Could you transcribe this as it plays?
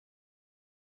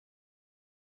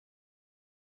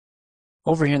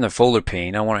Over here in the folder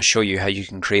pane, I want to show you how you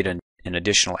can create an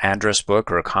additional address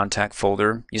book or a contact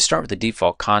folder. You start with the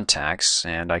default contacts,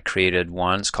 and I created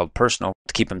one. It's called personal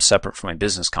to keep them separate from my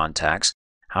business contacts.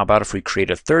 How about if we create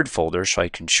a third folder so I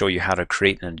can show you how to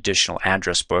create an additional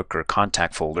address book or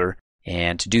contact folder?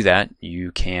 And to do that,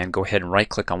 you can go ahead and right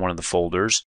click on one of the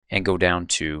folders and go down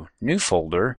to New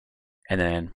Folder, and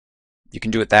then you can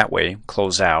do it that way,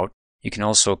 close out. You can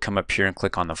also come up here and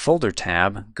click on the Folder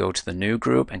tab, go to the New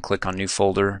group and click on New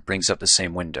Folder, brings up the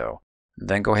same window.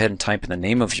 Then go ahead and type in the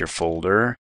name of your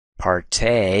folder,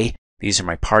 Party. These are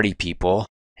my party people.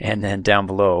 And then down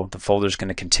below, the folder is going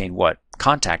to contain what?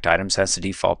 Contact items. That's the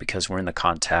default because we're in the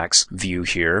contacts view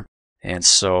here. And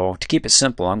so to keep it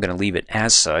simple, I'm going to leave it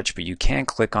as such, but you can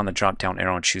click on the drop down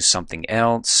arrow and choose something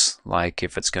else, like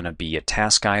if it's going to be a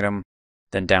task item.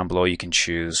 Then down below you can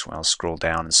choose, well, scroll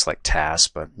down and select tasks,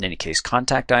 but in any case,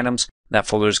 contact items. That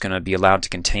folder is going to be allowed to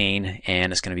contain,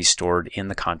 and it's going to be stored in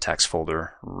the contacts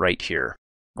folder right here,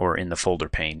 or in the folder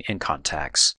pane in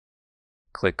contacts.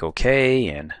 Click OK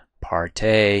and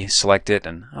Party, select it,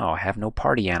 and oh, I have no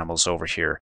party animals over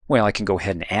here. Well, I can go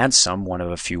ahead and add some, one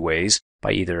of a few ways,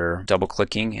 by either double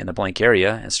clicking in the blank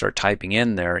area and start typing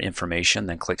in their information,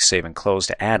 then click Save and Close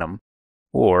to add them.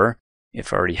 Or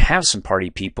if I already have some party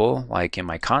people, like in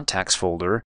my contacts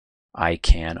folder, I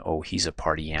can, oh, he's a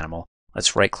party animal.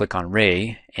 Let's right click on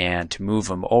Ray, and to move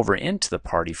him over into the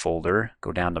party folder,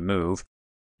 go down to Move,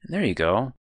 and there you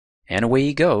go. And away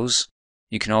he goes.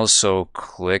 You can also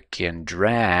click and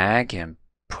drag and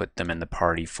put them in the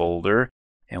party folder.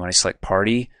 And when I select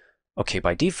party, okay,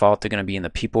 by default, they're going to be in the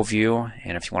people view.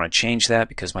 And if you want to change that,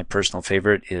 because my personal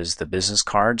favorite is the business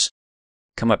cards,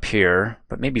 come up here,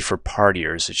 but maybe for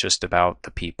partiers, it's just about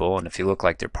the people, and if you look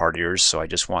like they're partiers, so I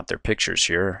just want their pictures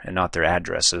here and not their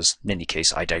addresses. In any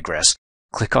case, I digress.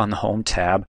 Click on the Home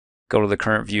tab, go to the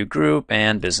current view group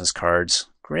and business cards.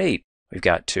 Great, we've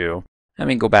got two. Let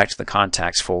me go back to the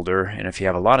contacts folder, and if you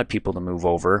have a lot of people to move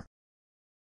over,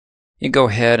 you go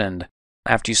ahead and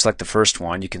after you select the first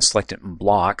one, you can select it in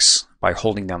blocks by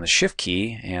holding down the Shift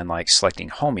key and like selecting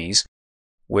homies,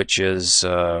 which is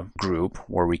a group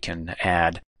where we can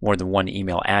add more than one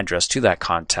email address to that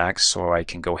contact. So I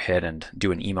can go ahead and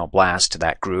do an email blast to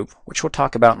that group, which we'll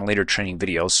talk about in later training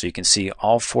videos. So you can see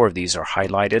all four of these are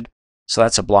highlighted. So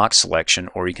that's a block selection,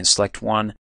 or you can select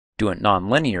one, do it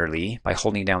non-linearly by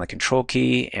holding down the Control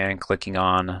key and clicking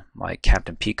on like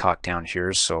Captain Peacock down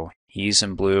here. So he's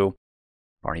in blue,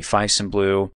 Barney Fife's in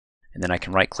blue, and then I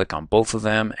can right click on both of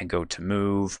them and go to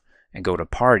Move and go to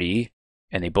Party,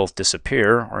 and they both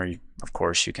disappear. Or of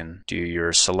course you can do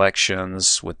your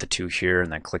selections with the two here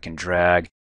and then click and drag.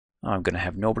 I'm going to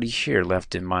have nobody here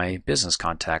left in my business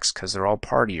contacts because they're all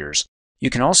partiers. You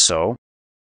can also,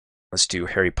 let's do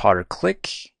Harry Potter,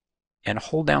 click and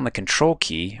hold down the Control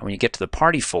key, and when you get to the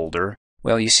party folder,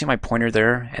 well, you see my pointer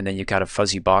there, and then you've got a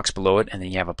fuzzy box below it, and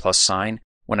then you have a plus sign.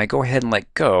 When I go ahead and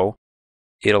let go,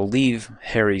 it'll leave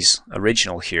Harry's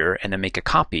original here and then make a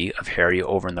copy of Harry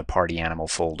over in the party animal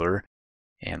folder.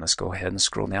 And let's go ahead and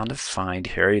scroll down to find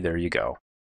Harry. There you go.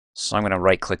 So I'm going to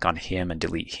right click on him and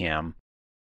delete him.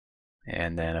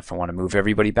 And then if I want to move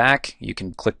everybody back, you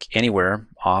can click anywhere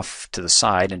off to the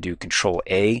side and do Control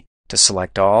A to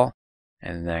select all,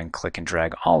 and then click and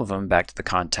drag all of them back to the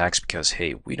contacts because,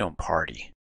 hey, we don't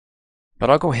party. But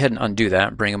I'll go ahead and undo that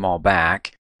and bring them all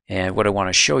back. And what I want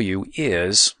to show you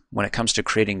is when it comes to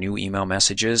creating new email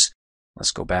messages,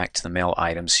 let's go back to the mail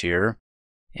items here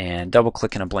and double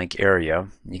click in a blank area.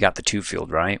 You got the to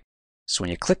field, right? So when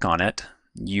you click on it,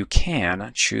 you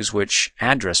can choose which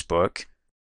address book,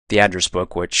 the address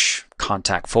book, which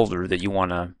contact folder that you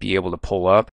want to be able to pull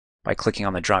up by clicking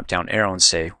on the drop down arrow and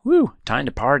say, woo, time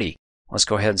to party. Let's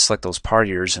go ahead and select those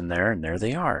partiers in there, and there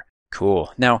they are.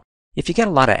 Cool. Now, if you get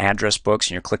a lot of address books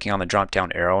and you're clicking on the drop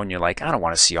down arrow and you're like, I don't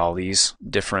want to see all these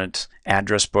different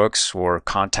address books or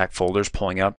contact folders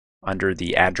pulling up under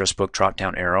the address book drop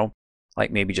down arrow,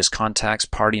 like maybe just contacts,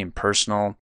 party, and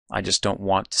personal, I just don't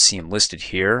want to see them listed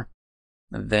here,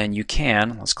 then you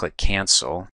can, let's click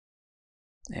cancel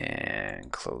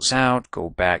and close out, go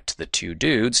back to the two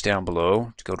dudes down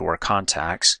below to go to our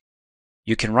contacts.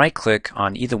 You can right click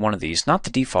on either one of these, not the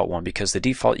default one, because the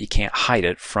default you can't hide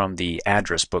it from the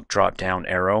address book drop down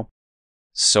arrow.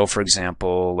 So for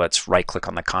example, let's right click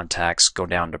on the contacts, go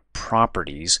down to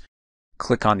properties,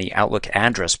 click on the Outlook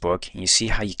address book, and you see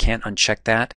how you can't uncheck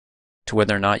that to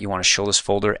whether or not you want to show this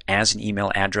folder as an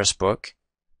email address book.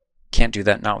 Can't do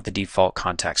that, not with the default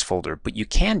contacts folder, but you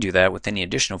can do that with any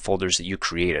additional folders that you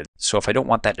created. So if I don't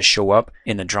want that to show up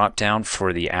in the drop down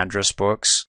for the address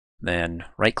books, then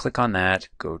right click on that,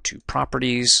 go to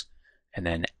properties, and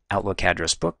then Outlook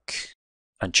address book,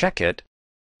 uncheck it,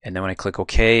 And then when I click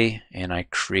OK, and I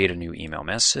create a new email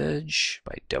message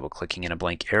by double-clicking in a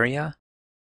blank area,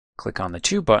 click on the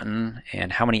To button,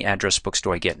 and how many address books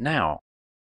do I get now?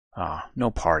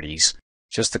 No parties,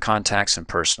 just the contacts and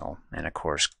personal. And of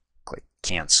course, click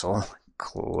Cancel,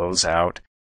 close out,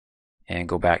 and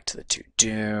go back to the Two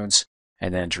Dudes.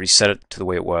 And then to reset it to the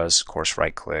way it was, of course,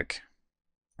 right-click,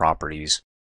 Properties.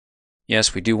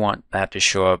 Yes, we do want that to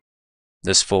show up,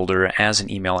 this folder, as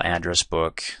an email address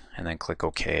book, and then click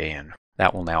OK, and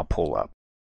that will now pull up.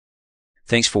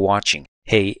 Thanks for watching.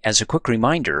 Hey, as a quick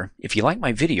reminder, if you like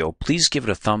my video, please give it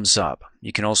a thumbs up.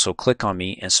 You can also click on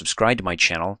me and subscribe to my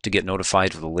channel to get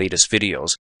notified of the latest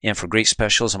videos. And for great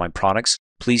specials on my products,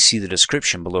 please see the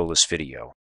description below this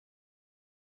video.